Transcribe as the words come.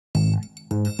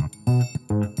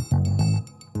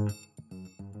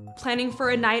Planning for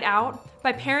a night out?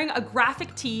 By pairing a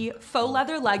graphic tee, faux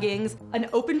leather leggings, an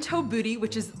open-toe bootie,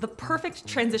 which is the perfect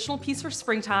transitional piece for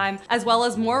springtime, as well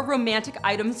as more romantic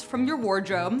items from your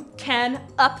wardrobe, can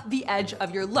up the edge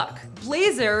of your look.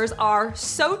 Blazers are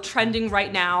so trending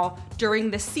right now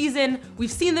during this season.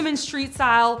 We've seen them in street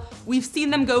style. We've seen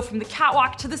them go from the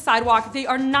catwalk to the sidewalk. They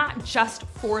are not just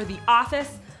for the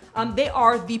office. They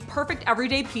are the perfect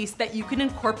everyday piece that you can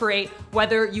incorporate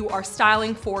whether you are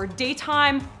styling for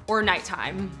daytime or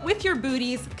nighttime. With your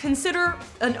booties, consider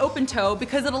an open toe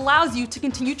because it allows you to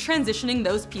continue transitioning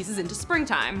those pieces into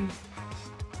springtime.